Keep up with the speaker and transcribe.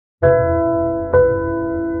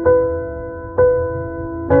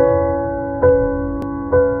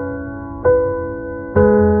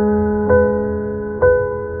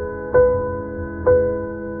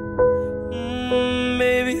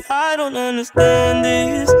understand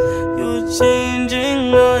this. You're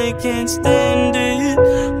changing, I can't stand it.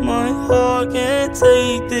 My heart can't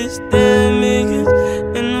take this damage,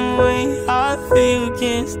 and the way I feel,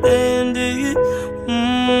 can't stand it.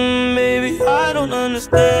 Maybe I don't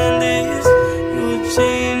understand this. You're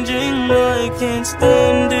changing, I can't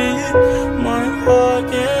stand it. My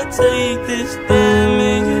heart can't take this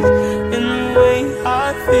damage, and the way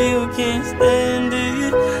I feel, can't stand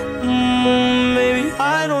it. Maybe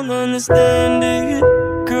I don't understand it.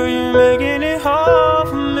 Girl, you're making it hard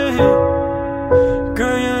for me.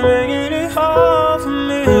 Girl, you're making it hard for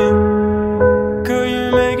me. Girl,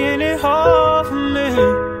 you're making it hard for me.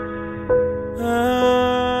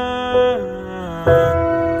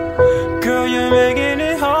 Girl, you're making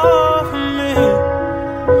it hard for me.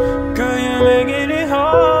 Girl, you're making it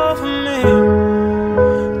hard for me.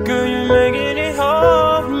 Girl, you're making it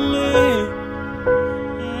hard for me.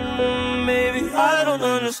 Maybe I don't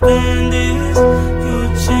understand this.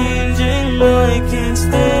 You're changing, I can't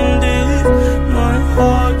stand it. My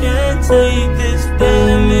heart can't take this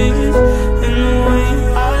damage, and the way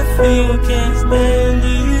I feel, can't stand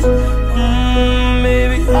it.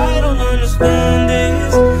 Maybe I don't understand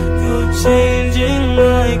this. You're changing,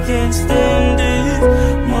 I can't stand it.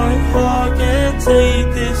 My heart can't take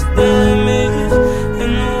this damage,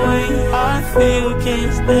 and the way I feel,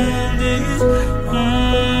 can't stand it.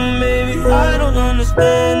 Maybe I don't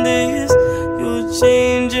understand this. You're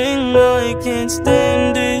changing, I can't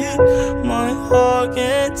stand it. My heart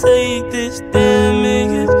can't take this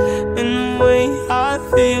damage, and the way I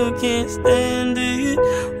feel, can't stand it.